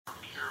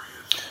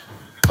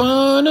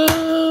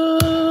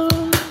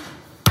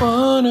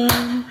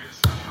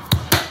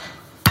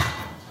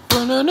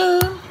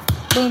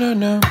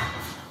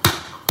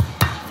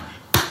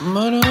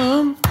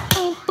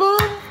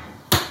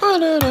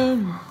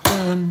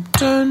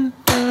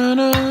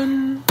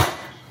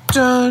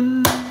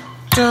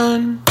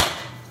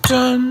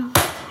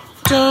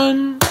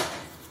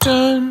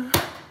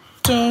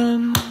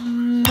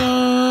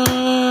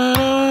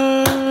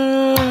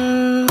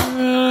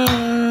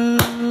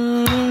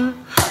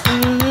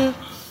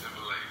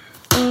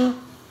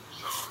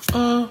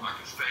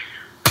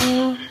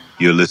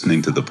You're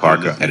listening to the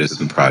Parker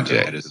Edison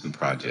Project.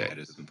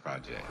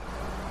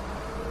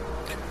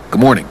 Good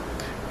morning,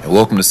 and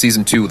welcome to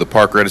Season 2 of the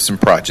Parker Edison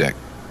Project.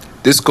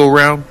 This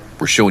go-round,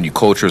 we're showing you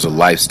culture as a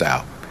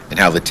lifestyle and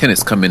how the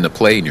tenets come into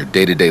play in your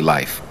day-to-day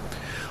life.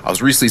 I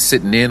was recently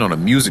sitting in on a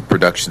music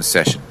production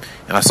session,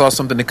 and I saw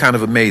something that kind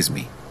of amazed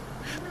me.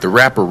 The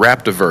rapper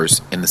rapped a verse,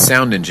 and the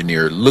sound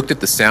engineer looked at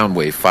the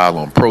Soundwave file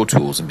on Pro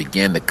Tools and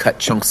began to cut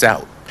chunks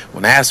out.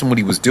 When I asked him what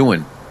he was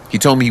doing, he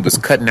told me he was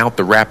cutting out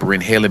the rapper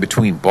inhaling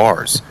between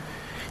bars.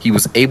 He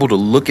was able to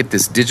look at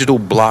this digital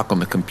block on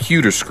the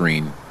computer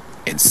screen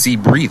and see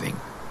breathing.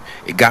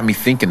 It got me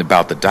thinking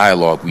about the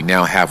dialogue we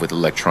now have with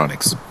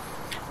electronics.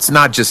 It's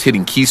not just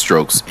hitting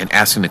keystrokes and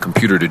asking the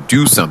computer to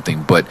do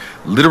something, but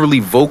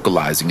literally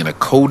vocalizing in a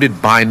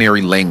coded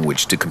binary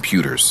language to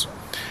computers.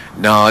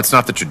 No, it's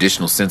not the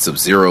traditional sense of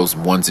zeros,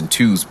 ones, and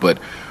twos, but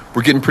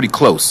we're getting pretty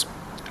close.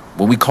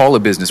 When we call a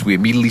business, we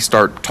immediately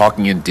start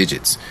talking in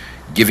digits,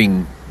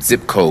 giving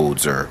zip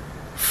codes or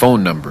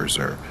phone numbers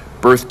or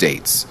birth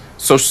dates,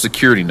 social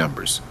security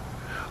numbers,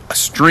 a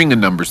string of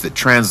numbers that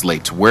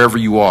translate to wherever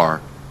you are,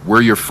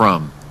 where you're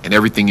from, and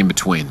everything in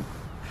between.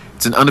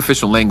 It's an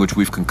unofficial language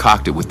we've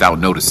concocted without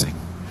noticing.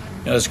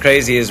 You know, what's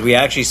crazy is we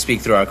actually speak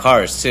through our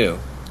cars, too.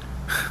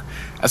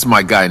 That's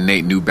my guy,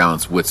 Nate New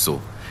Balance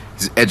Witzel.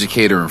 He's an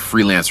educator and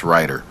freelance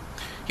writer.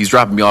 He's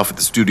dropping me off at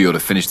the studio to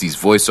finish these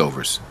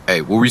voiceovers.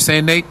 Hey, what were you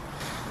saying, Nate?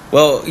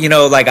 Well, you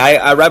know, like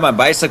I ride my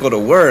bicycle to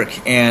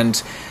work,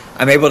 and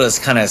I'm able to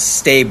kind of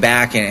stay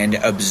back and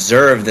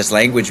observe this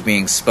language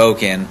being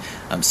spoken,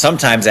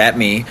 sometimes at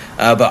me,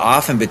 but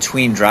often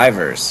between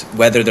drivers,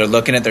 whether they're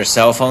looking at their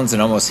cell phones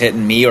and almost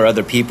hitting me or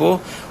other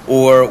people,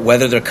 or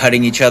whether they're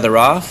cutting each other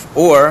off,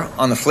 or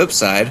on the flip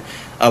side,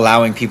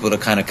 allowing people to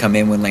kind of come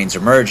in when lanes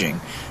are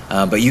merging.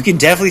 But you can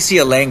definitely see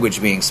a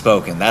language being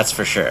spoken, that's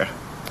for sure.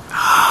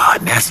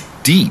 And that's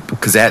deep,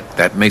 because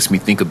that makes me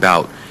think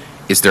about,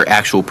 is their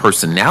actual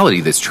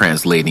personality that's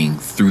translating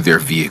through their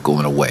vehicle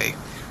in a way?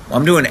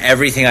 I'm doing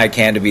everything I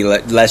can to be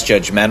less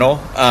judgmental,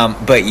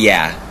 but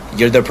yeah,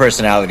 their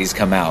personalities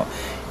come out.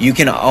 You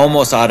can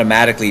almost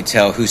automatically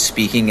tell who's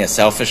speaking a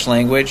selfish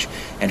language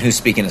and who's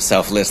speaking a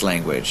selfless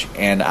language.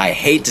 And I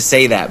hate to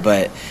say that,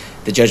 but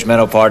the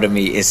judgmental part of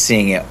me is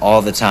seeing it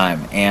all the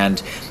time.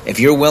 And if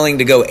you're willing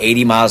to go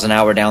 80 miles an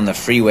hour down the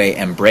freeway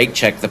and brake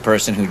check the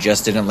person who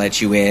just didn't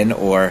let you in,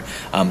 or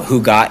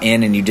who got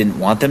in and you didn't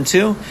want them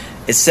to,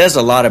 it says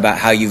a lot about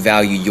how you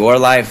value your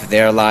life,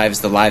 their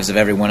lives, the lives of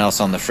everyone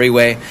else on the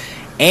freeway,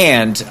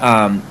 and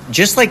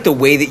just like the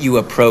way that you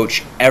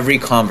approach every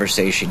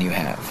conversation you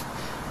have.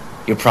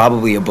 You're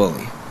probably a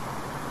bully.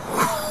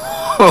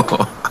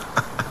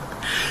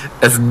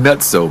 That's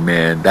nutso,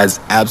 man. That's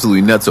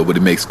absolutely nutso, but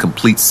it makes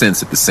complete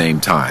sense at the same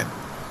time.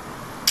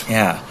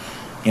 Yeah.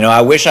 You know,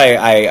 I wish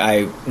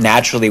I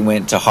naturally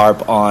went to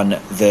harp on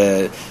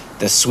the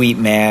sweet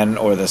man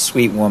or the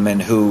sweet woman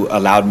who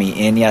allowed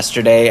me in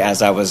yesterday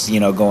as I was,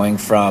 going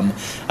from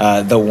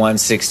the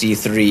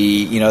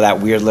 163, that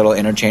weird little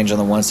interchange on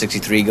the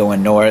 163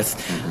 going north.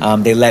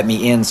 Mm-hmm. They let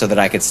me in so that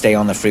I could stay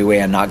on the freeway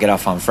and not get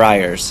off on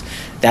Friars.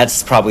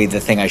 That's probably the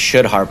thing I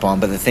should harp on,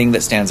 but the thing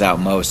that stands out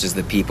most is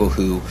the people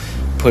who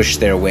push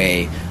their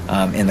way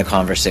in the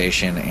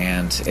conversation,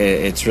 and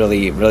it's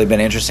really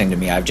been interesting to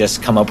me. I've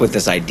just come up with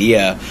this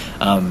idea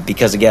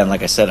because, again,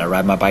 like I said, I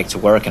ride my bike to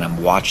work and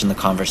I'm watching the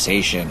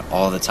conversation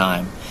all the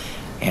time,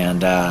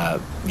 and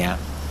yeah.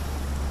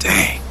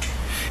 Dang.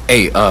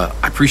 Hey, I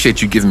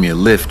appreciate you giving me a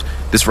lift.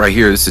 This right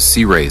here, this is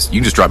C-Rays. You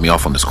can just drop me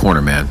off on this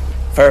corner, man.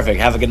 Perfect.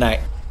 Have a good night.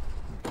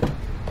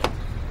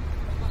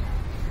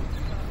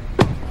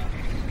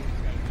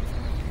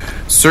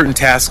 Certain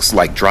tasks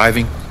like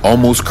driving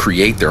almost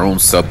create their own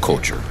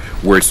subculture,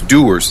 where its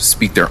doers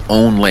speak their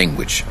own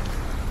language.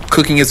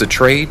 Cooking is a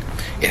trade.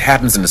 It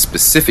happens in a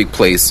specific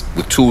place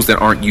with tools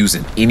that aren't used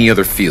in any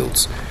other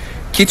fields.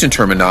 Kitchen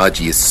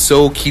terminology is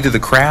so key to the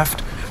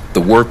craft, the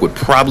work would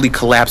probably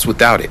collapse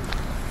without it.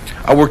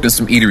 I worked in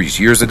some eateries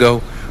years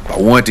ago, but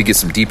I wanted to get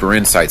some deeper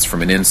insights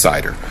from an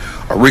insider.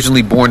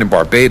 Originally born in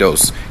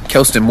Barbados,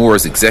 Kelston Moore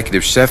is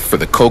executive chef for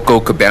the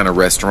Coco Cabana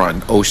restaurant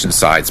in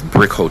Oceanside's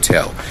Brick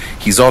Hotel.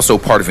 He's also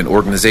part of an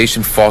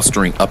organization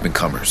fostering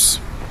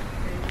up-and-comers.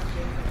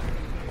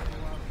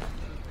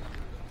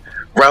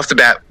 Right off the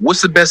bat,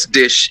 what's the best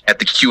dish at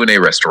the Q&A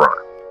restaurant?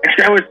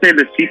 Actually, I would say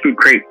the seafood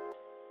crepe.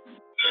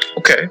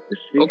 Okay. The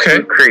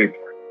seafood crepe.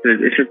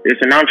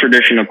 It's a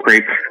non-traditional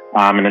crepe,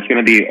 and it's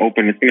going to be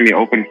open. It's going to be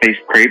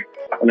open-faced crepe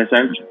in a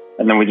sense,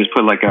 and then we just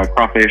put like a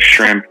crawfish,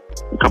 shrimp,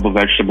 a couple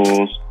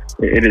vegetables,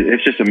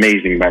 It's just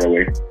amazing, by the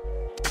way.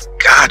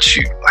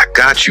 I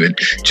got you. And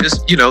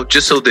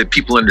just so that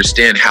people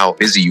understand how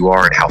busy you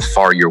are and how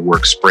far your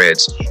work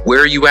spreads,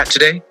 where are you at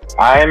today?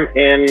 I'm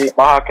in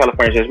Baja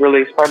California.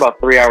 It's probably about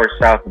 3 hours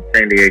south of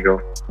San Diego.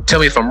 Tell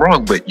me if I'm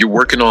wrong, but you're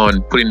working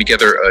on putting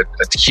together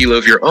a tequila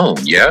of your own,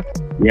 yeah?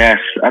 Yes.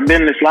 I've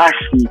been, this last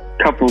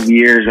couple of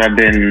years, I've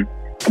been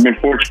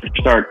fortunate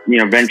to start,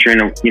 venturing,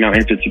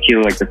 into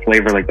tequila, like the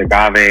flavor, like the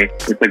agave.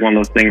 It's like one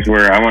of those things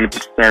where I wanted to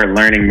start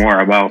learning more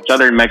about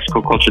Southern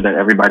Mexico culture that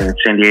everybody in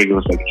San Diego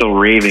is like so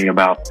raving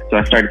about. So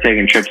I started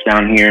taking trips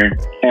down here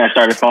and I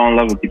started falling in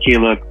love with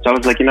tequila. So I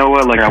was like, you know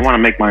what, like I want to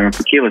make my own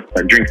tequila,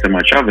 so I drink so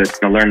much of it.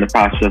 I learn the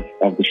process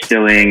of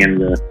distilling and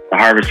the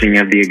harvesting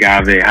of the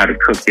agave, how to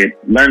cook it,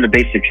 learn the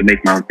basics to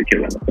make my own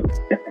tequila.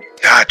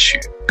 Got you.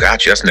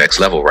 That's next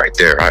level right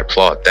there. I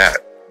applaud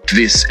that.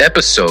 This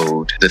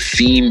episode, the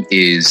theme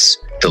is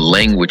the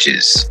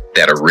languages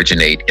that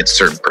originate in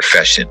certain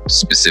professions,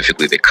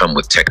 specifically that come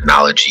with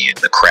technology and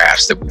the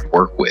crafts that we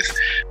work with.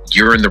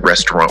 You're in the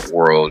restaurant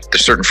world.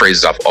 There's certain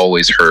phrases I've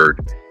always heard.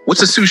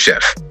 What's a sous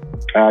chef?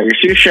 Your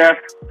sous chef,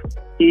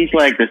 he's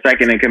like the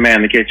second in command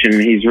in the kitchen.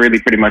 He's really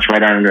pretty much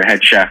right under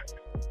head chef.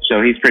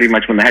 So he's pretty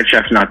much, when the head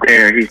chef's not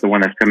there, he's the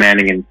one that's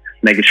commanding and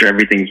making sure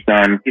everything's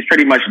done. He's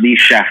pretty much the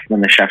chef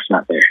when the chef's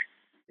not there.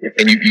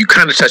 And you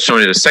kind of touched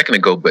on it a second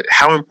ago, but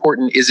how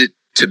important is it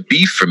to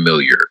be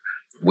familiar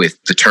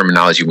with the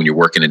terminology when you're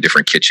working in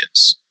different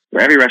kitchens?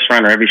 Every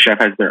restaurant or every chef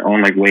has their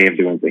own way of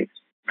doing things.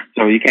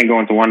 So you can't go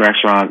into one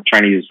restaurant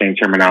trying to use the same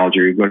terminology,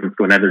 or you go to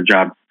another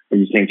job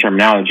and use the same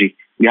terminology.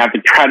 You have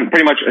to try to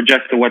pretty much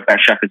adjust to what that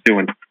chef is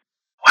doing.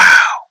 Wow.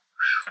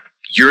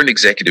 You're an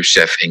executive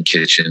chef in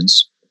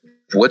kitchens.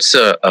 What's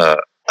a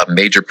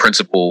major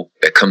principle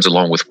that comes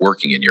along with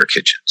working in your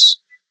kitchens?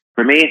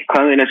 For me,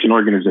 cleanliness and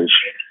organization.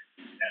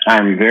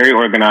 I'm very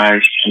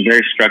organized. I'm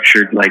very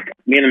structured. Like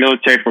me in the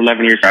military for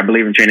 11 years, I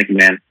believe in chain of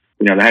command.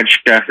 The head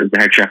chef is the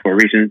head chef for a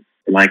reason.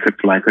 The line cook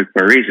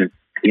for a reason.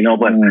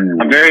 But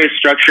I'm very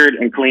structured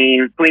and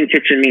clean. Clean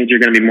kitchen means you're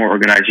going to be more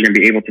organized. You're going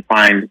to be able to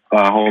find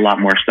a whole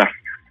lot more stuff,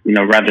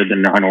 rather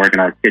than the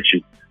unorganized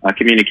kitchen.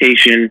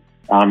 Communication,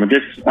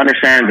 just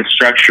understanding the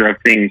structure of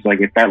things.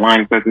 Like if that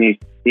line cook he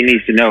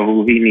needs to know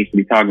who he needs to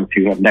be talking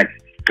to up next,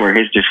 where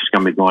his dish is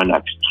going to be going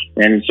next.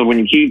 And so when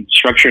you keep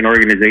structure and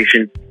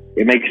organization,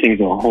 it makes things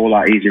a whole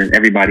lot easier and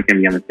everybody can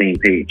be on the same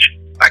page.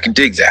 I can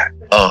dig that.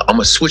 I'm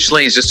going to switch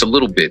lanes just a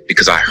little bit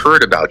because I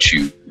heard about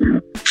you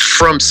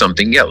from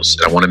something else.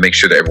 I want to make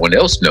sure that everyone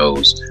else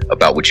knows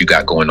about what you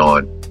got going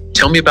on.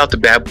 Tell me about the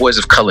Bad Boys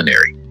of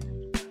Culinary.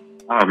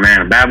 Oh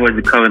man, Bad Boys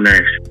of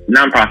Culinary,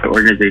 nonprofit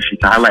organization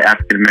to highlight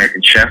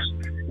African-American chefs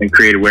and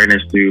create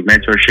awareness through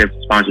mentorship,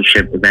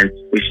 sponsorship events.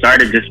 We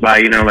started just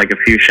by, like a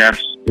few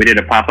chefs. We did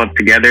a pop-up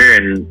together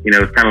and,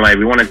 it's kind of like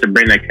we wanted to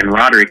bring that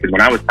camaraderie because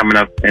when I was coming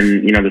up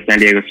in, the San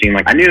Diego scene,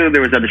 like I knew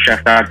there was other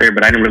chefs out there,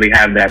 but I didn't really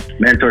have that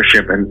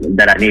mentorship and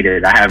that I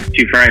needed. I have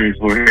two friends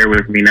who are here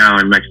with me now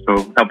in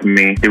Mexico helping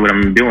me do what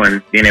I'm doing,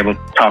 being able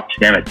to talk to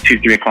them at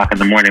 2-3 o'clock in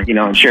the morning,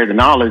 and share the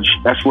knowledge.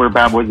 That's where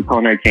Bad Boys of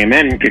Culinary came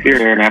in. If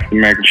you're an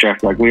African-American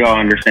chef, like we all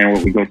understand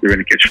what we go through in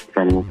the kitchen,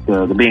 from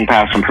the being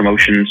passed from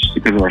promotions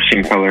because of our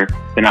skin color,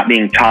 to not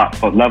being taught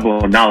what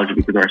level of knowledge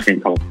because of our skin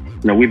color.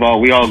 We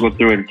all go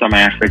through it in some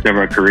aspect of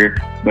our career,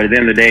 but at the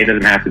end of the day, it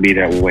doesn't have to be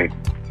that way.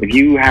 If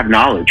you have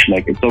knowledge,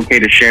 like it's okay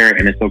to share it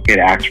and it's okay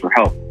to ask for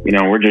help.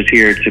 We're just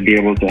here to be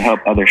able to help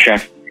other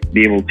chefs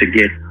be able to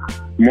get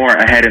more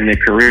ahead in their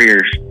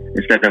careers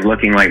instead of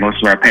looking like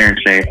most of our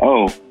parents say,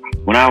 oh,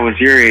 when I was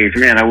your age,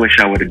 man, I wish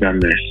I would have done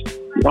this.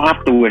 You don't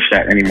have to wish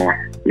that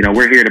anymore.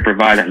 We're here to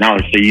provide that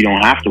knowledge so you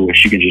don't have to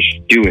wish. You can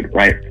just do it,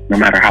 right? No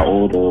matter how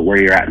old or where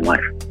you're at in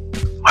life.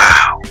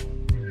 Wow.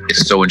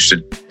 It's so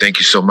interesting. Thank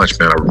you so much,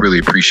 man. I really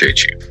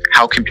appreciate you.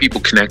 How can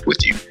people connect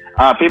with you?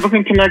 People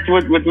can connect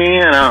with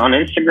me on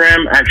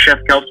Instagram at Chef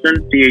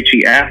Kelston,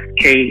 CHEF,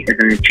 as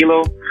in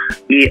Chilo,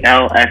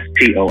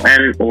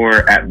 ELSTON,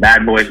 or at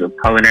Bad Boys of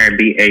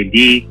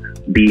Culinary,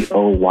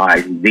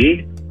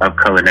 BADBOYZ of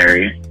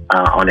Culinary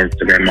on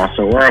Instagram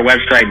also, or our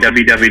website,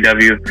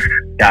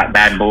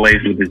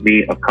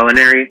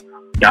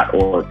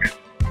 www.badboysofculinary.org.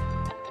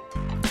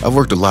 I've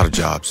worked a lot of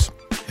jobs,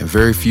 and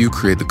very few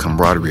create the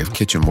camaraderie of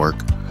kitchen work.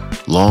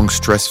 Long,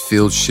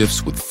 stress-filled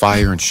shifts with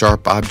fire and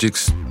sharp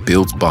objects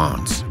builds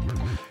bonds.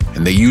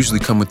 And they usually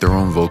come with their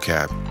own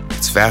vocab.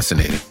 It's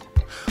fascinating.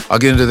 I'll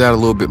get into that a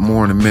little bit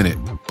more in a minute,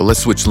 but let's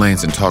switch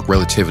lanes and talk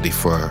relativity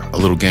for a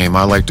little game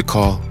I like to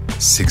call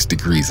 6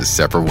 Degrees of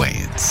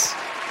Separations.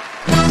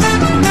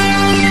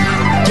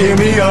 Give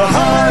me a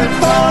high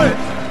five.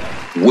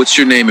 What's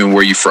your name and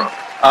where are you from?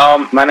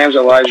 My name's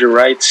Elijah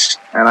Wright,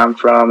 and I'm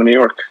from New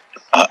York.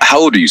 How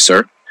old are you,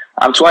 sir?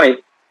 I'm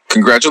 20.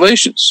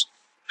 Congratulations.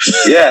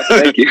 Yeah,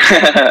 thank you.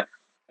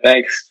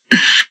 Thanks.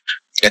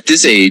 At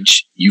this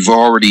age, you've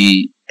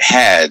already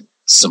had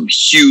some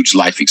huge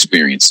life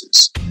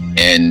experiences.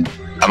 And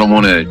I don't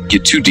want to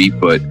get too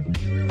deep, but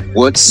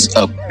what's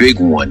a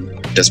big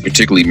one that's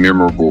particularly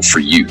memorable for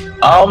you?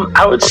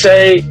 I would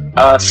say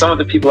some of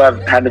the people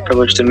I've had the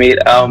privilege to meet.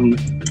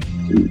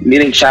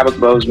 meeting Chadwick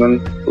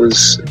Boseman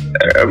was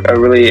a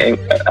really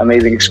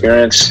amazing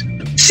experience.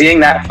 Seeing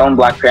that film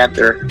Black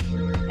Panther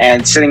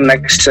and sitting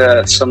next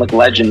to some like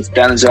legends,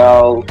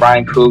 Denzel,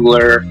 Ryan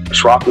Coogler,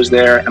 Chris Rock was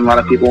there, and a lot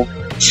of people.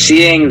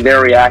 Seeing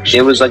their reaction,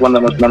 it was like one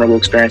of the most memorable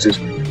experiences.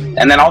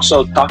 And then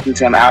also talking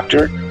to him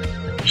after,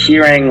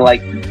 hearing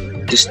like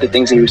just the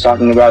things that he was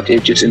talking about,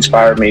 it just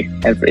inspired me.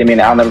 And I mean,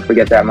 I'll never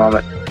forget that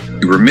moment.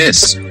 You'd be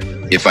remiss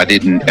if I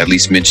didn't at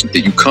least mention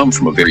that you come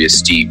from a very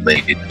esteemed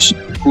lineage.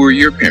 Who are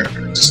your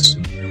parents?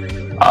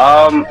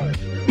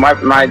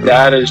 My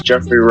dad is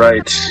Jeffrey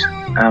Wright,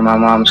 and my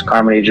mom's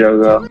Carmody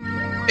Jogo.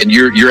 And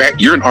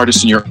you're an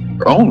artist in your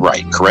own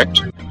right,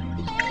 correct?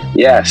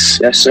 Yes,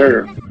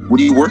 sir. What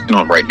are you working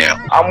on right now?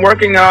 I'm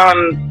working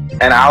on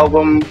an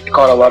album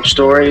called A Love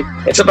Story.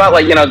 It's about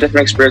like,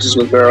 different experiences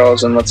with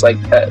girls, and what's like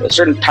a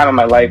certain time in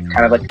my life,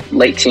 kind of like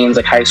late teens,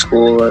 like high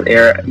school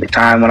era, at the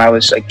time when I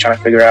was like trying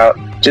to figure out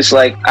just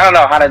like, I don't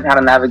know, how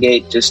to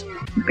navigate just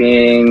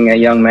being a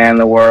young man in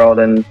the world.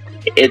 And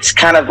it's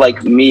kind of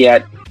like me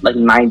at like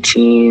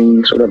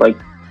 19, sort of like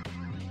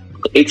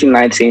 18,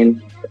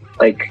 19,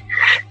 like,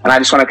 and I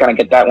just want to kind of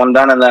get that one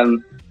done. And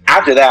then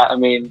after that, I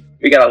mean,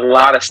 we got a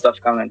lot of stuff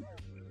coming.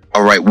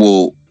 All right.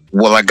 Well,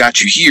 while I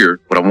got you here,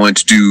 what I wanted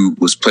to do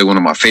was play one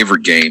of my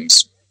favorite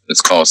games.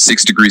 It's called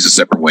 6 Degrees of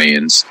Separate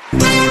Weigh-Ins.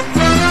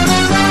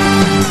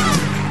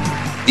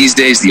 These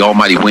days, the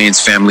almighty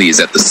Wayans family is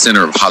at the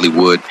center of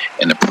Hollywood.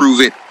 And to prove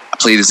it, I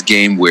play this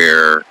game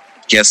where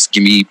guests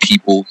give me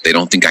people they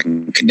don't think I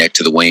can connect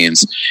to the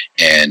Wayans.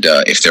 And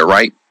if they're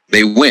right,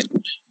 they win.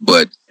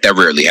 But that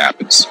rarely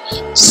happens.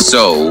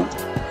 So...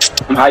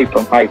 I'm hype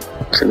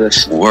for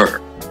this.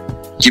 Word.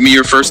 Give me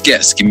your first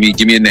guess. Give me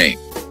a name.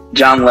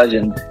 John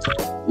Legend.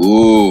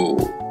 Ooh.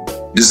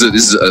 This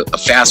is a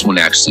fast one,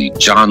 actually.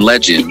 John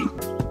Legend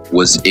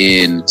was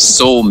in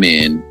Soul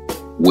Men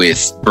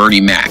with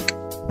Bernie Mac.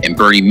 And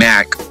Bernie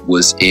Mac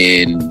was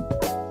in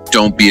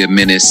Don't Be a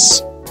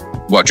Menace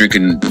While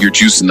Drinking Your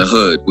Juice in the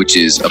Hood, which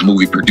is a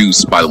movie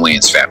produced by the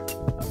Wayans family.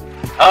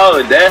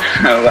 Oh, damn.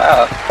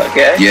 Wow.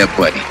 Okay. Yeah,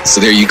 buddy.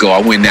 So there you go. I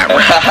win that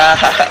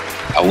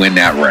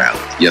round.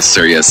 Yes,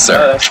 sir. Yes,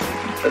 sir.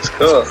 That's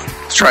cool.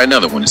 Let's try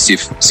another one and see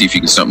if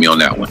you can stump me on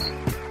that one.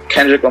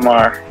 Kendrick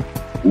Lamar.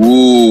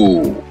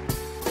 Ooh.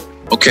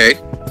 Okay.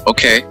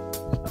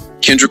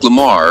 Kendrick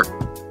Lamar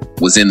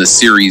was in the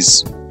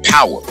series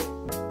Power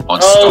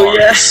on Starz. Oh,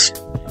 yes.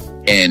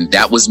 And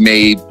that was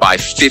made by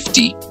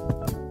 50.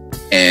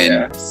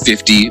 And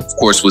 50, of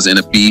course, was in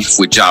a beef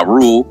with Ja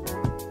Rule.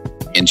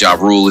 And Ja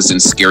Rule is in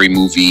Scary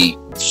Movie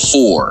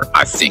 4,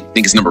 I think. I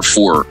think it's number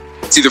 4.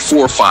 It's either 4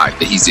 or 5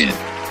 that he's in.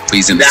 But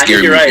he's in the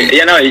Scary Movie.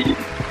 You're right.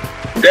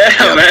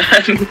 Damn, man.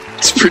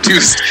 It's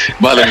produced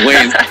by the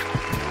Wayans.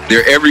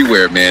 They're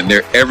everywhere, man.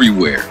 They're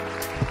everywhere.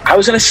 I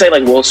was gonna say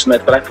like Will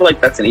Smith, but I feel like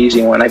that's an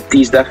easy one.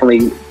 He's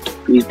definitely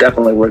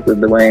worked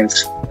with the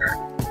Wayans.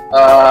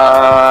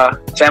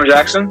 Sam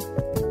Jackson.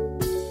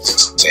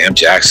 Sam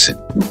Jackson.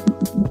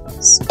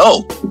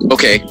 Oh,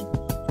 okay.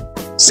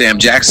 Sam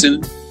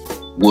Jackson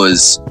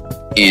was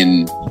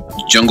in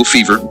Jungle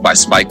Fever by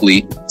Spike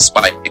Lee.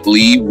 Spike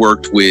Lee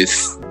worked with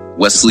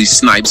Wesley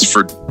Snipes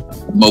for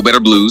Mo Better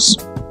Blues.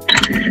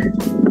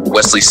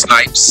 Wesley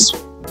Snipes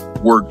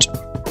worked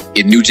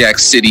in New Jack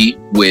City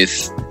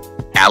with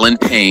Alan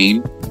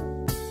Payne,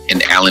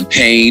 and Alan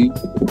Payne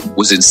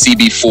was in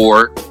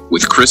CB4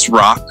 with Chris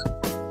Rock,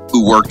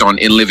 who worked on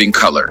In Living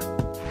Color,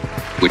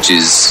 which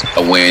is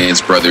a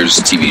Wayans Brothers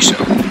TV show.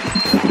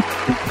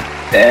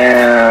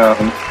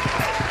 Damn.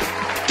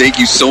 Thank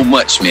you so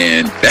much,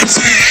 man.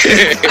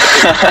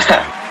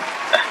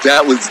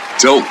 That was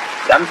dope.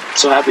 I'm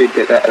so happy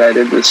that I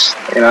did this.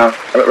 I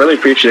really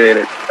appreciate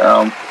it.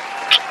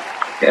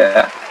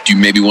 Yeah. Do you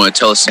maybe want to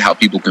tell us how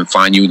people can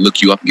find you and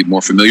look you up and get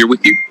more familiar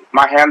with you?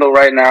 My handle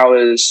right now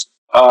is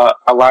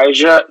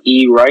Elijah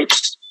E. Wright.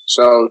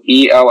 So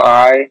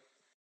ElijahEWright.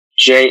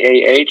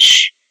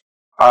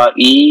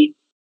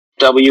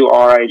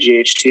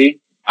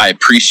 I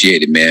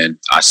appreciate it, man.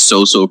 I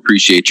so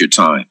appreciate your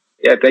time.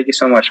 Yeah, thank you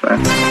so much,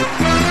 man.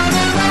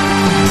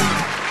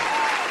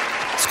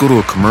 Let's go to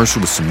a commercial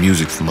with some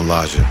music from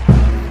Elijah.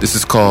 This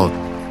is called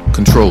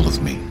Control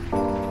of Me.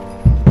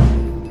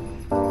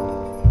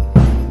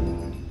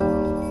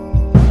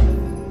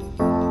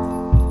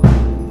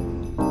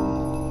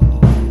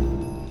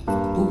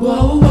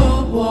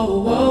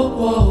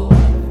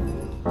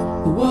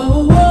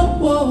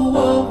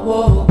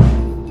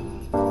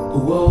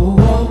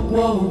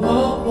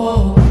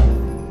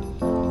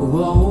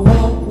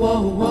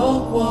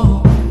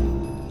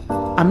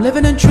 I'm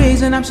living in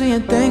trees and I'm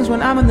seeing things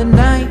when I'm in the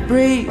night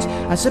breeze.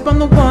 I sip on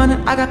the one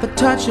and I got the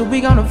touch and we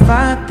gonna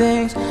find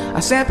things. I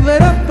sample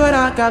it up but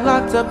I got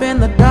locked up in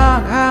the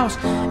doghouse.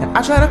 And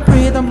I try to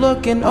breathe, I'm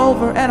looking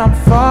over and I'm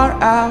far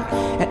out.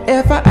 And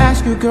if I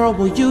ask you, girl,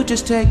 will you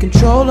just take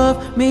control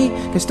of me?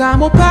 Cause time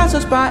will pass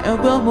us by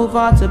and we'll move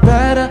on to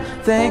better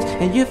things.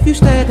 And if you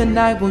stay the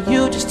night, will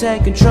you just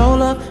take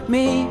control of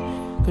me?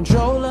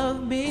 Control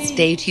of me.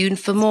 Stay tuned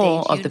for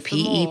more of the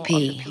PEP.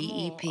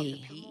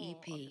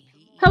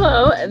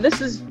 Hello,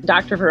 this is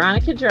Dr.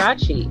 Veronica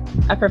Geraci,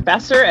 a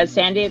professor at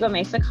San Diego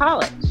Mesa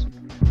College.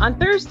 On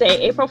Thursday,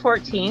 April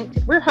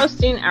 14th, we're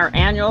hosting our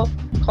annual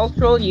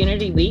Cultural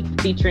Unity Week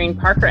featuring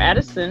Parker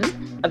Edison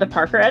of the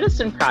Parker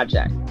Edison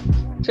Project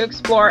to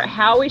explore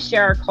how we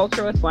share our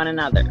culture with one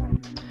another.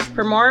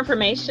 For more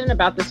information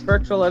about this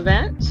virtual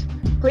event,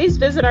 please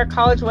visit our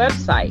college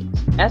website,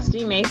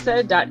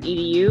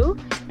 sdmesa.edu,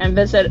 and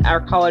visit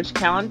our college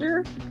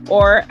calendar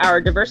or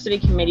our diversity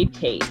committee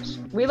page.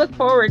 We look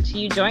forward to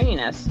you joining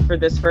us for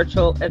this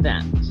virtual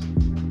event.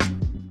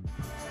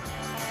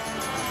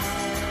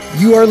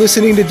 You are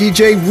listening to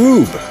DJ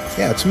Rube.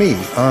 Yeah, it's me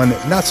on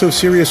Not So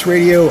Serious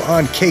Radio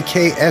on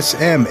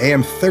KKSM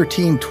AM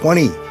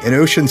 1320 in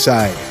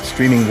Oceanside,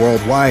 streaming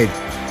worldwide.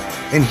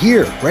 And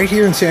right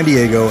here in San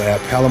Diego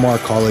at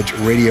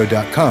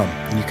PalomarCollegeRadio.com.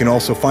 And you can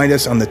also find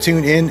us on the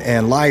TuneIn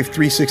and Live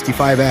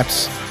 365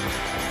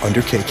 apps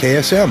under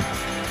KKSM.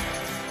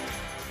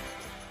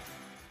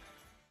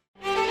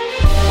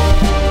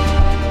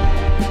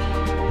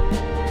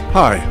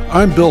 Hi,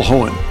 I'm Bill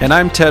Hohen. And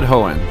I'm Ted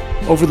Hohen.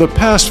 Over the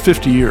past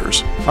 50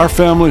 years, our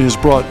family has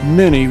brought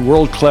many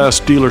world-class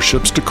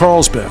dealerships to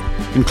Carlsbad,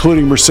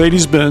 including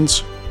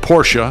Mercedes-Benz,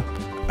 Porsche,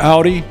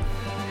 Audi,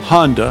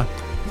 Honda,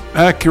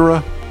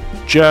 Acura,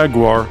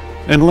 Jaguar,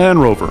 and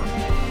Land Rover.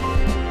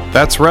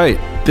 That's right.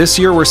 This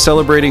year we're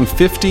celebrating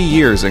 50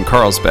 years in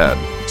Carlsbad.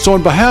 So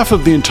on behalf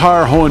of the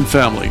entire Hohen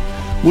family,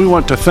 we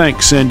want to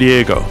thank San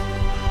Diego.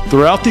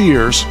 Throughout the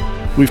years,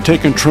 we've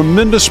taken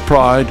tremendous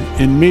pride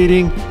in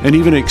meeting and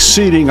even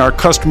exceeding our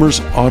customers'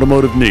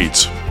 automotive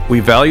needs. We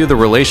value the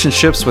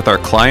relationships with our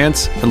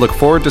clients and look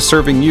forward to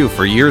serving you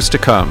for years to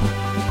come.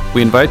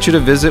 We invite you to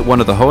visit one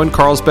of the Hohen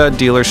Carlsbad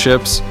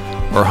dealerships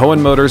or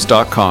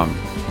hohenmotors.com.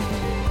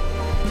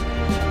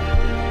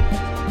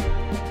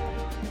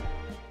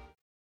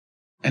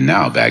 And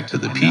now back to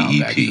the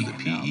PEP.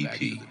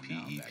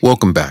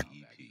 Welcome back.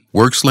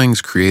 WorkSlang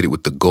is created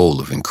with the goal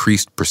of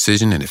increased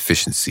precision and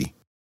efficiency.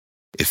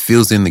 It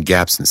fills in the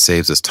gaps and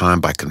saves us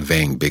time by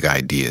conveying big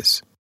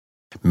ideas.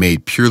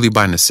 Made purely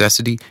by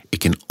necessity,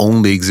 it can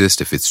only exist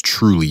if it's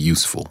truly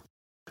useful.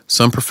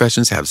 Some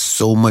professions have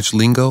so much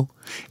lingo,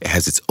 it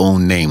has its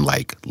own name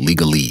like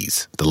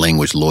legalese, the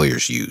language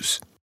lawyers use.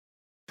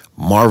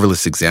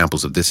 Marvelous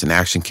examples of this in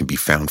action can be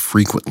found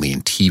frequently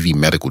in TV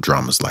medical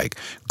dramas like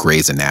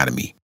Grey's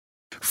Anatomy.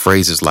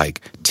 Phrases like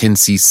 10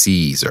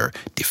 cc's or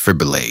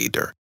defibrillate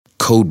or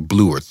code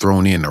blue are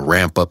thrown in to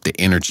ramp up the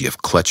energy of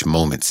clutch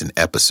moments in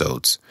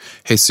episodes.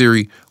 Hey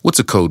Siri, what's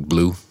a code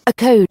blue? A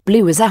code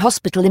blue is a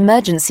hospital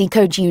emergency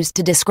code used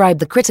to describe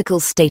the critical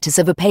status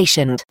of a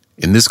patient.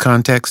 In this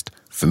context,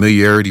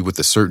 familiarity with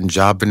a certain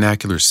job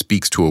vernacular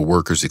speaks to a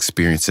worker's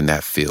experience in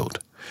that field.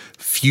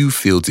 Few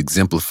fields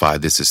exemplify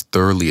this as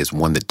thoroughly as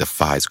one that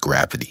defies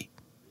gravity.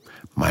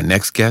 My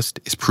next guest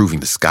is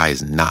proving the sky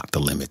is not the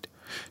limit.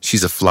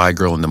 She's a fly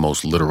girl in the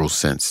most literal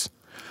sense.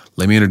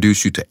 Let me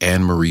introduce you to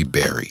Anne-Marie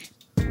Berry.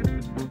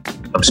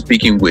 I'm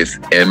speaking with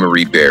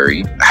Anne-Marie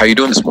Berry. How are you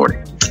doing this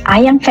morning?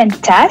 I am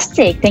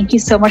fantastic. Thank you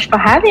so much for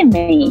having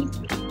me.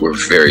 We're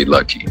very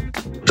lucky.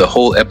 The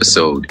whole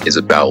episode is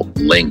about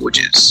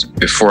languages.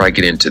 Before I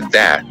get into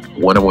that,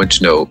 what I want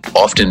to know,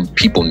 often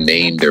people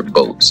name their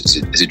boats.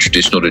 Is it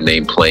traditional to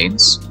name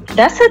planes?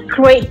 That's a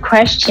great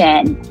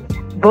question.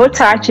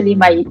 Boats are actually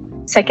my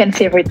second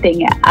favorite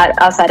thing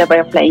outside of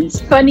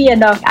airplanes. Funny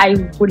enough, I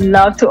would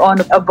love to own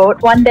a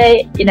boat one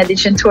day in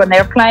addition to an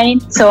airplane.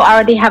 So I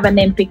already have a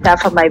name picked out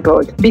for my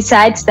boat.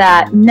 Besides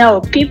that,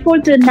 no, people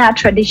do not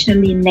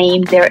traditionally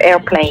name their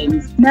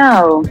airplanes.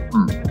 No,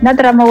 not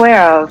that I'm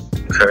aware of.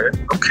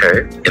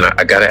 Okay. And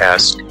I gotta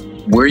ask,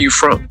 where are you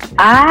from?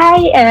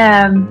 I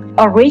am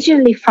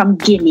originally from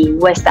Guinea,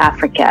 West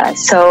Africa.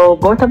 So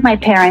both of my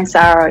parents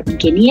are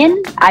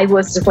Guinean. I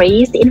was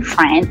raised in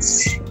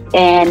France.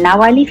 And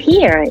now I live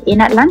here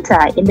in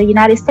Atlanta, in the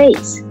United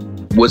States.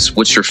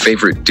 What's your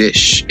favorite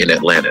dish in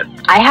Atlanta?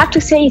 I have to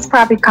say it's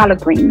probably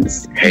collard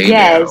greens. Hey,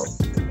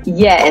 yes. now.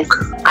 Yes.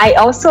 Okay. I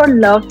also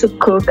love to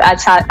cook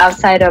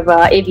outside of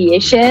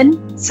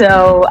aviation.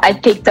 So I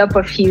picked up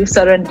a few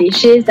southern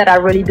dishes that I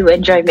really do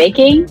enjoy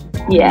making.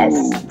 Yes.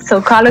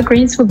 So collard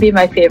greens would be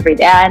my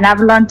favorite. And I've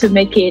learned to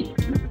make it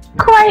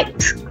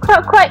quite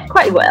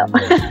well.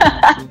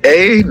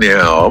 Hey,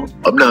 now,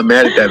 I'm not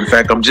mad at that. In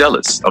fact, I'm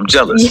jealous.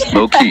 Yeah.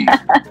 Low key.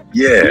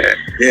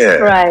 Yeah.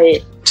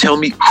 Right. Tell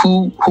me,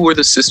 who are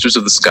the Sisters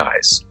of the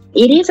Skies?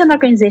 It is an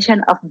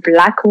organization of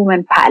Black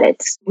women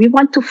pilots. We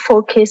want to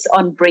focus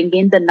on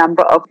bringing the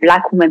number of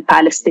Black women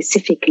pilots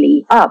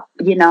specifically up.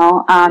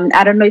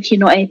 I don't know if you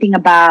know anything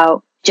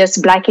about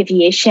just Black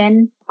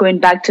aviation, going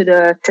back to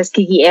the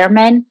Tuskegee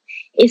Airmen.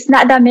 It's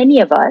not that many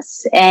of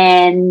us.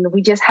 And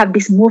we just have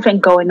this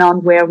movement going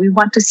on where we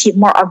want to see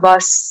more of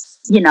us,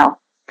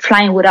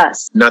 flying with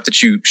us. Not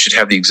that you should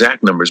have the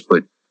exact numbers,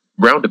 but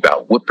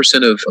roundabout, what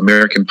percent of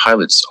American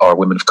pilots are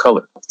women of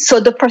color? So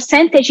the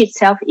percentage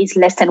itself is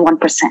less than 1%.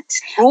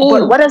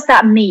 But what does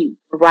that mean,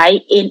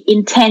 right? In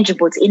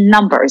intangibles, in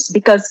numbers,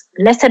 because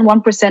less than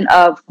 1%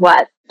 of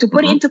To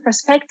put it into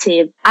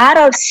perspective, out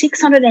of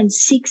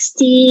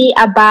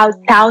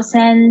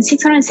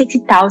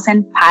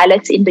 660,000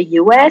 pilots in the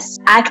US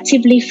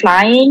actively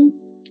flying,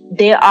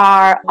 there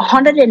are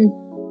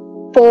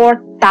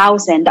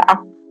 104,000 that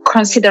are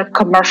considered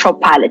commercial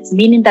pilots,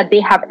 meaning that they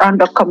have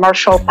earned a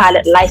commercial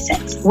pilot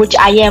license, which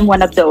I am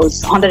one of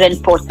those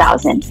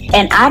 104,000.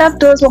 And out of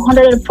those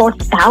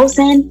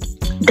 104,000,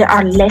 there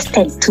are less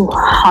than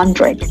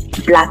 200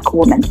 Black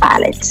women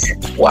pilots.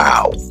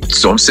 Wow.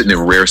 So I'm sitting in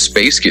rare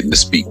space getting to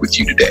speak with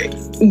you today.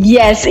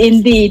 Yes,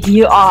 indeed.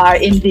 You are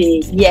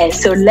indeed.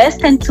 Yes. So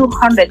less than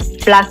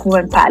 200 Black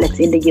women pilots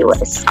in the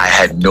US. I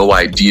had no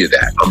idea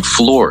that. I'm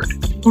floored.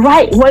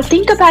 Right. Well,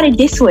 think about it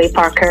this way,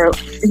 Parker.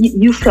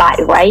 You fly,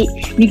 right?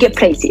 You get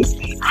places.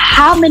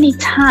 How many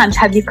times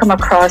have you come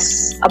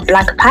across a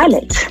Black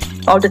pilot?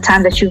 All the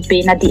time that you've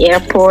been at the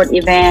airport,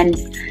 even,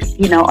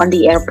 on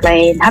the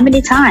airplane. How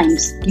many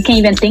times? You can't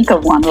even think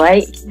of one,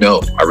 right?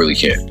 No, I really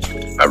can't.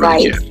 I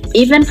really can't.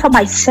 Even for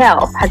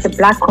myself, as a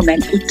Black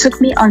woman, it took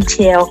me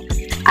until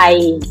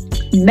I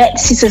met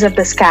Sisters of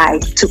the Sky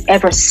to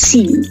ever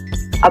see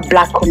a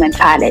Black woman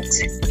pilot,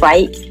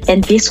 right?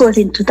 And this was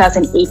in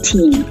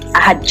 2018.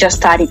 I had just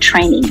started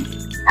training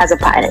as a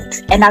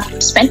pilot. And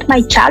I've spent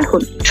my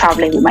childhood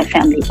traveling with my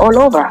family all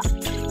over.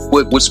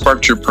 What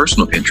sparked your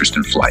personal interest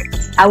in flight?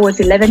 I was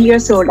 11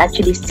 years old,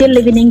 actually still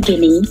living in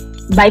Guinea.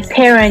 My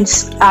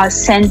parents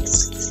sent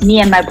me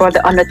and my brother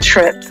on a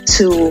trip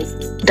to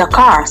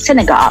Dakar,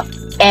 Senegal.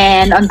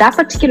 And on that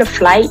particular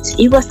flight,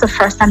 it was the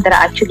first time that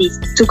I actually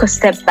took a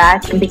step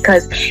back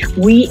because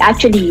we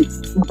actually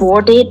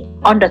boarded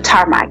on the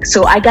tarmac.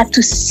 So I got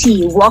to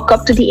walk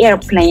up to the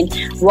airplane,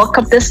 walk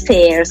up the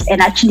stairs,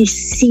 and actually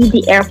see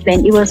the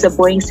airplane. It was a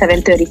Boeing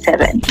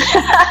 737.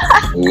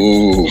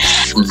 Ooh.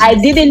 I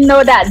didn't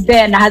know that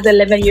then as an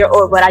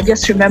 11-year-old, but I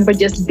just remember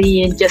just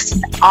being just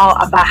in awe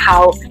about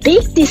how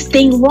big this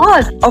thing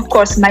was. Of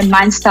course, my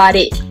mind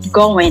started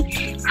going,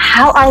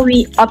 how are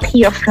we up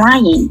here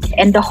flying?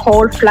 And the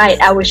whole flight,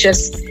 I was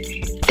just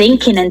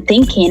thinking.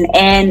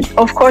 And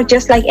of course,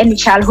 just like any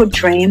childhood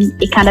dream,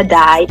 it kind of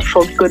died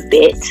for a good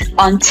bit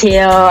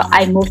until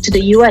I moved to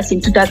the US in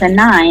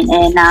 2009.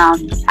 And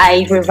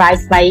I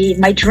revived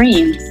my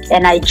dream.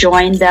 And I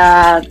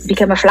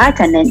became a flight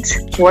attendant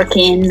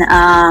working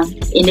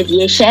in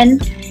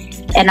aviation.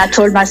 And I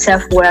told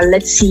myself, well,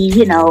 let's see,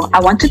 I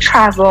want to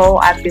travel.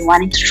 I've been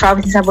wanting to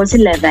travel since I was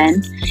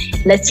 11.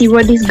 Let's see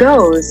where this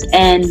goes.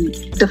 And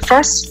the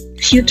first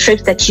few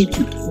trips that you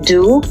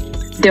do,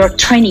 they're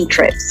training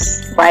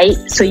trips, right?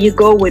 So you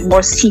go with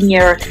more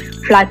senior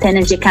flight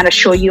attendants, they kind of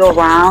show you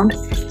around.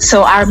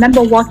 So I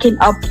remember walking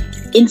up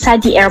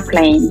inside the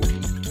airplane,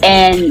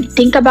 and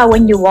think about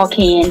when you walk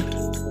in,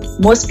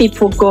 most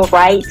people go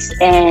right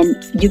and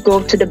you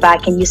go to the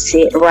back and you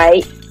sit,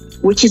 right?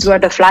 Which is where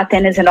the flight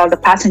attendants and all the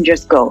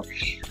passengers go.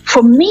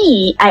 For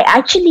me, I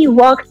actually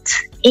walked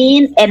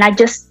in and I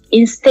just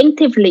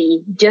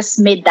instinctively just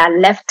made that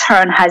left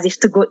turn as if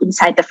to go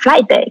inside the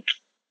flight deck.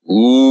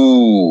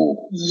 Ooh.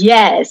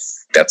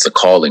 Yes. That's a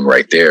calling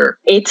right there.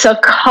 It's a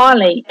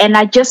calling. And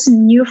I just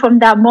knew from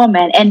that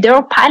moment. And there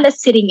were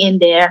pilots sitting in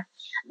there,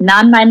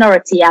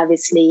 non-minority,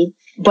 obviously.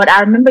 But I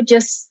remember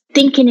just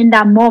thinking in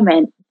that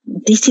moment,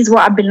 this is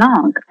where I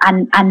belong.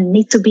 And I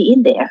need to be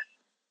in there.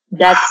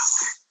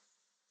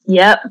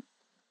 Yep.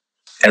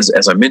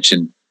 As I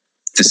mentioned,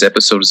 this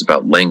episode is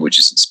about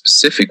languages, and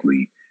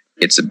specifically,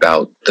 it's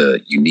about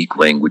the unique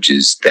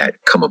languages that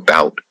come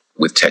about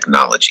with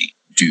technology.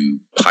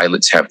 Do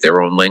pilots have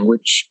their own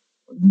language?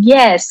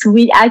 Yes,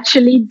 we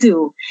actually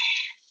do.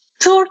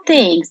 Two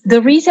things.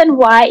 The reason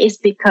why is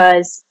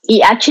because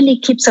it actually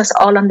keeps us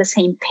all on the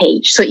same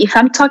page. So if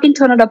I'm talking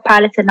to another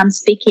pilot and I'm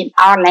speaking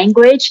our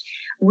language,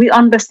 we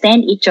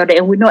understand each other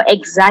and we know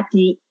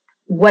exactly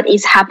what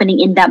is happening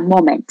in that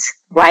moment,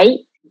 right?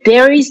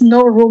 There is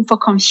no room for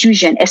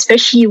confusion,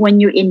 especially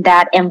when you're in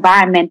that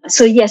environment.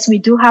 So yes, we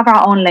do have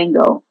our own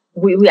lingo.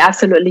 We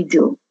absolutely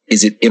do.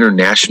 Is it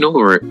international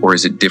or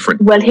is it different?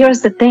 Well,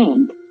 here's the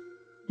thing.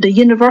 The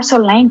universal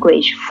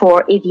language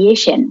for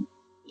aviation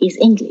is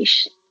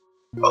English.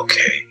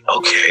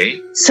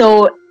 Okay.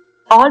 So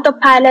all the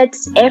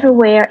pilots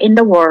everywhere in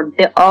the world,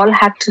 they all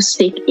have to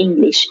speak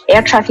English.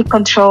 Air traffic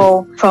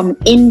control from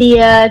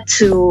India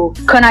to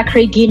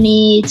Conakry,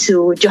 Guinea,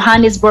 to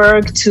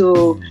Johannesburg,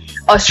 to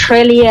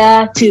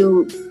Australia,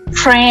 to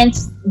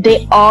France,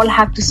 they all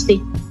have to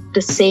speak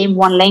the same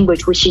one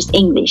language, which is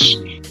English.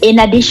 In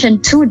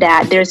addition to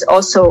that, there's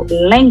also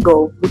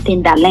lingo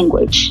within that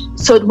language.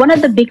 So one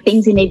of the big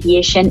things in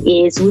aviation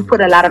is we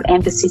put a lot of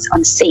emphasis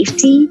on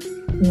safety.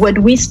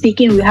 When we're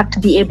speaking, we have to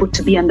be able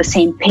to be on the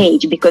same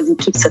page because it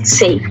keeps us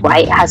safe,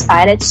 right, as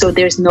pilots, so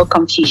there's no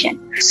confusion.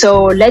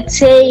 So let's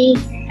say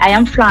I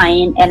am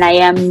flying and I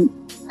am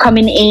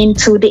coming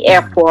into the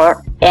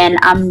airport and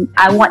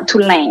I want to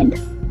land.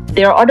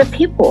 There are other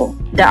people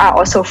that are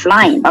also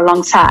flying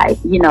alongside,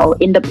 in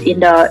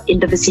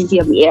the vicinity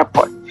of the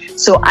airport.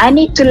 So I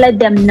need to let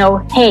them know,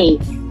 hey,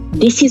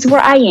 this is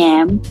where I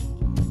am.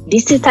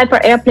 This is the type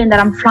of airplane that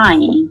I'm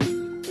flying.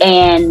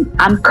 and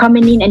I'm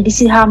coming in, and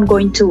this is how I'm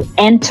going to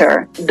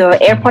enter the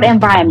airport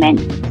environment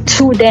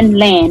to then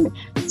land.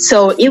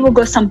 So it will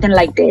go something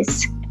like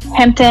this.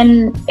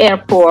 Hampton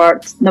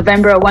Airport,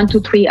 November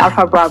 123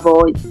 Alpha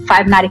Bravo,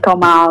 5 nautical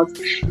miles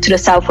to the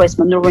southwest,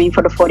 maneuvering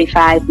for the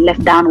 45,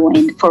 left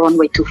downwind for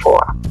runway 24.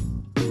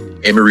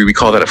 Anne-Marie, we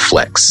call that a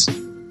flex.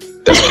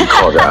 That's what we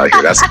call that out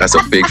here. That's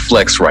a big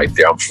flex right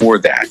there. I'm for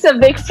that. It's a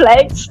big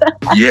flex.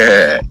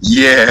 Yeah,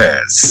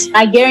 yes.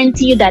 I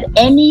guarantee you that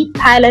any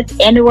pilot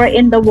anywhere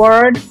in the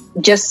world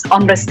just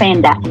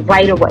understand that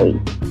right away.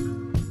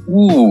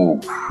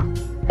 Ooh.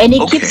 And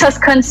it keeps us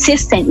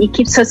consistent. It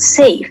keeps us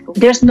safe.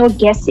 There's no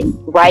guessing,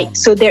 right?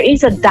 So there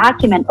is a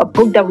document, a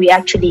book that we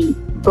actually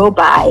go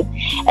by,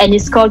 and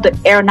it's called the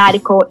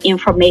Aeronautical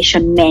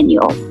Information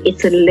Manual.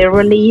 It's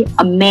literally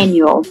a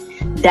manual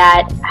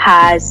that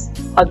has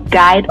a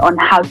guide on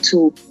how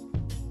to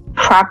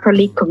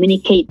properly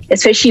communicate,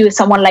 especially with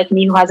someone like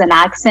me who has an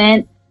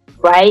accent,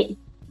 right?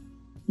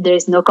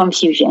 There's no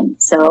confusion.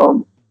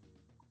 So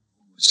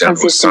it's down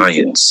to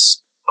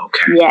science.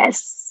 Okay.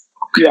 Yes.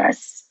 Okay.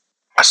 Yes.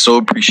 I so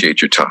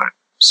appreciate your time.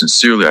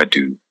 Sincerely, I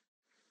do.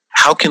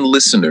 How can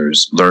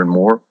listeners learn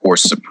more or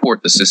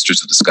support the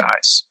Sisters of the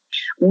Skies?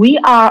 We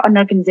are an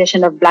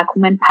organization of Black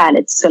women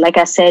pilots. So like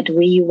I said,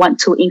 we want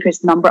to increase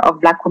the number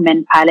of Black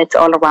women pilots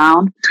all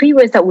around. 3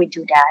 ways that we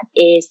do that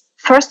is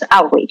first,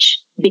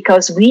 outreach,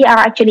 because we are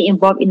actually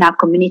involved in our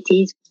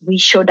communities. We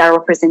show that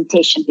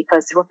representation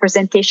because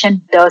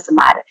representation does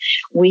matter.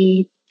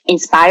 We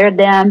inspire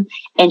them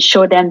and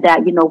show them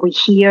that, we're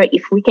here.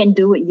 If we can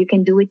do it, you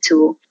can do it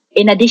too.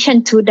 In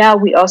addition to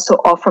that, we also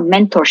offer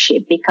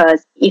mentorship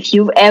because if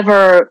you've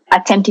ever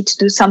attempted to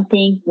do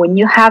something, when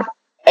you have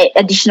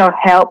additional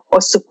help or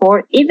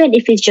support, even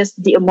if it's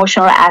just the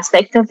emotional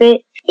aspect of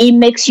it, it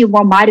makes you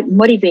more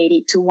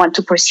motivated to want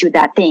to pursue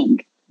that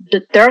thing.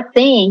 The third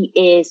thing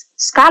is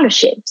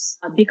scholarships.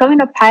 Becoming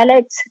a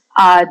pilot,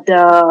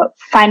 the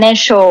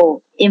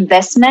financial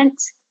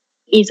investment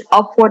is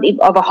upward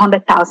of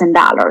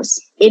 $100,000.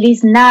 It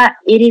is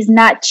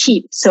not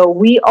cheap. So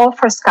we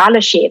offer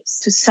scholarships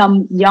to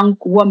some young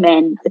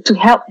women to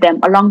help them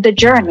along the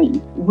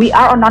journey. We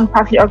are a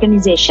nonprofit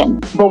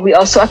organization, but we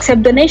also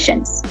accept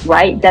donations,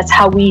 right? That's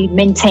how we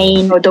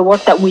maintain the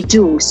work that we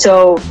do.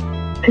 So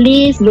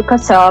please look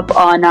us up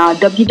on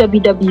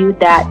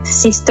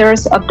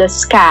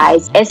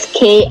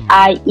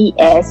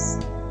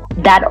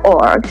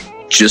www.sistersoftheskies.org.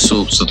 Just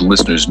so the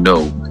listeners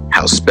know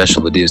how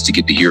special it is to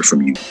get to hear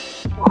from you.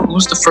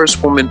 Who's the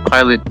first woman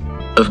pilot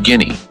of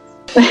Guinea?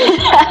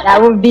 That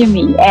would be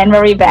me,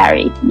 Anne-Marie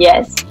Barry,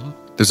 yes.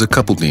 There's a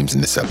couple themes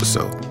in this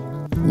episode.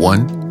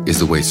 One is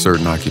the way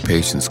certain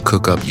occupations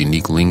cook up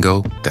unique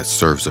lingo that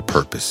serves a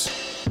purpose.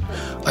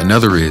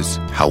 Another is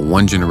how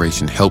one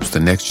generation helps the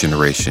next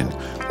generation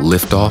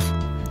lift off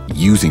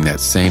using that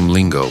same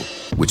lingo,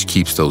 which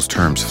keeps those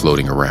terms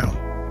floating around.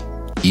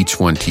 Each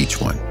one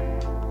teach one.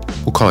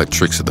 We'll call it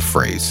tricks of the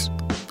phrase.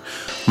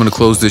 I'm going to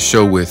close this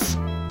show with,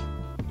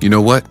 you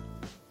know what?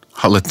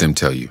 I'll let them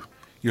tell you.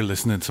 You're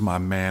listening to my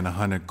man,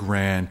 100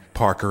 Grand,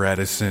 Parker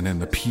Edison,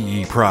 and the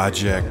PE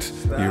Project.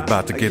 You're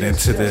about to get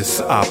into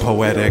this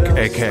Poetic,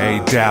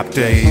 a.k.a. DAP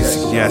Days.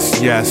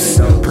 Yes.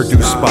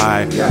 Produced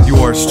by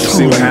yours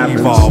truly,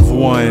 Evolve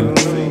One.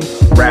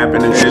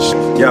 Rapping and shit,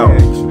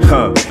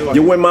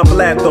 you in my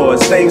black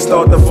thoughts, things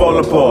start to fall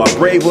apart.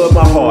 Brave with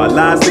my heart,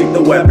 lies lead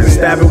the weapon,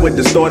 stabbing with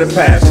distorted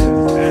passion.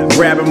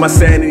 Grabbing my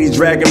sanity,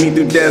 dragging me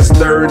through death's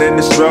third. In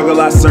the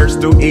struggle, I search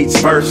through each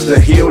verse to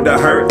heal the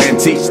hurt and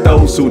teach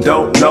those who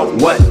don't know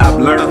what I've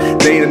learned.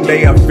 Day to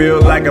day, I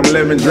feel like I'm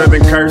living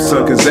driven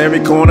cursor. Cause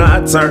every corner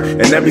I turn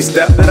and every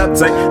step that I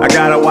take, I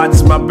gotta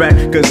watch my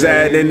back. Cause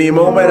at any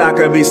moment, I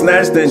could be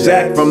snatched and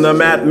jacked from the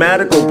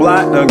mathematical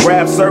plot. A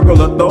graph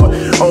circle of thought.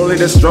 Only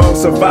the strong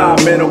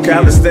survive. Mental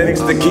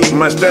calisthenics to keep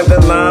my strength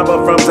in line.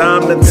 But from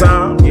time to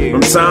time,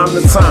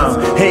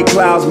 hate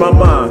clouds my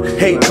mind,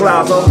 hate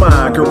clouds on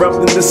mine.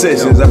 Corrupting decisions.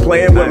 I'm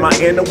playing with my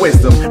inner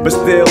wisdom, but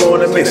still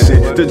on a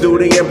mission to do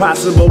the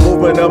impossible.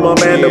 Moving of my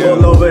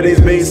mandible over these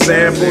beat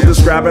samples.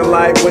 Describing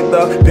life with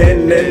the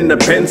pen and the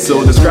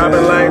pencil.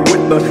 Describing life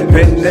with the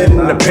pen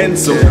and the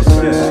pencil.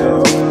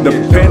 The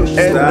pen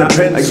and the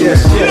pencil.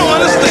 You don't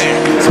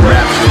understand. It's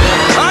rap shit.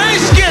 I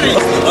ain't skinny.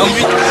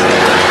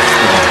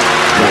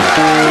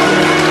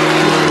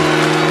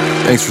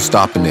 Thanks for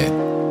stopping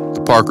in.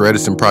 The Parker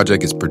Edison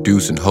Project is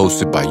produced and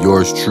hosted by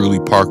yours truly,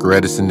 Parker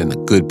Edison, and the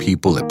good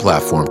people at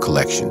Platform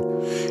Collection.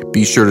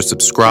 Be sure to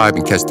subscribe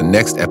and catch the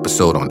next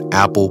episode on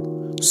Apple,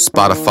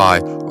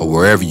 Spotify, or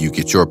wherever you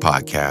get your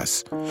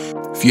podcasts.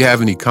 If you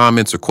have any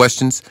comments or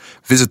questions,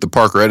 visit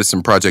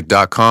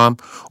theparkeredisonproject.com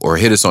or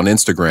hit us on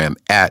Instagram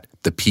at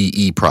the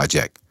PE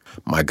Project.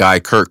 My guy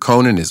Kurt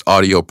Conan is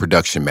audio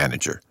production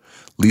manager.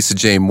 Lisa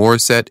Jane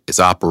Morissette is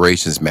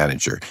operations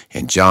manager,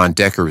 and John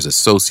Decker is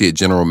associate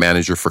general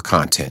manager for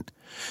content.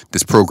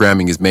 This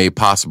programming is made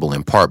possible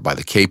in part by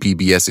the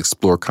KPBS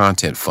Explore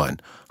Content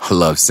Fund. I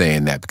love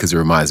saying that because it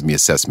reminds me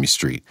of Sesame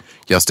Street.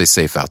 Y'all stay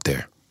safe out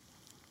there.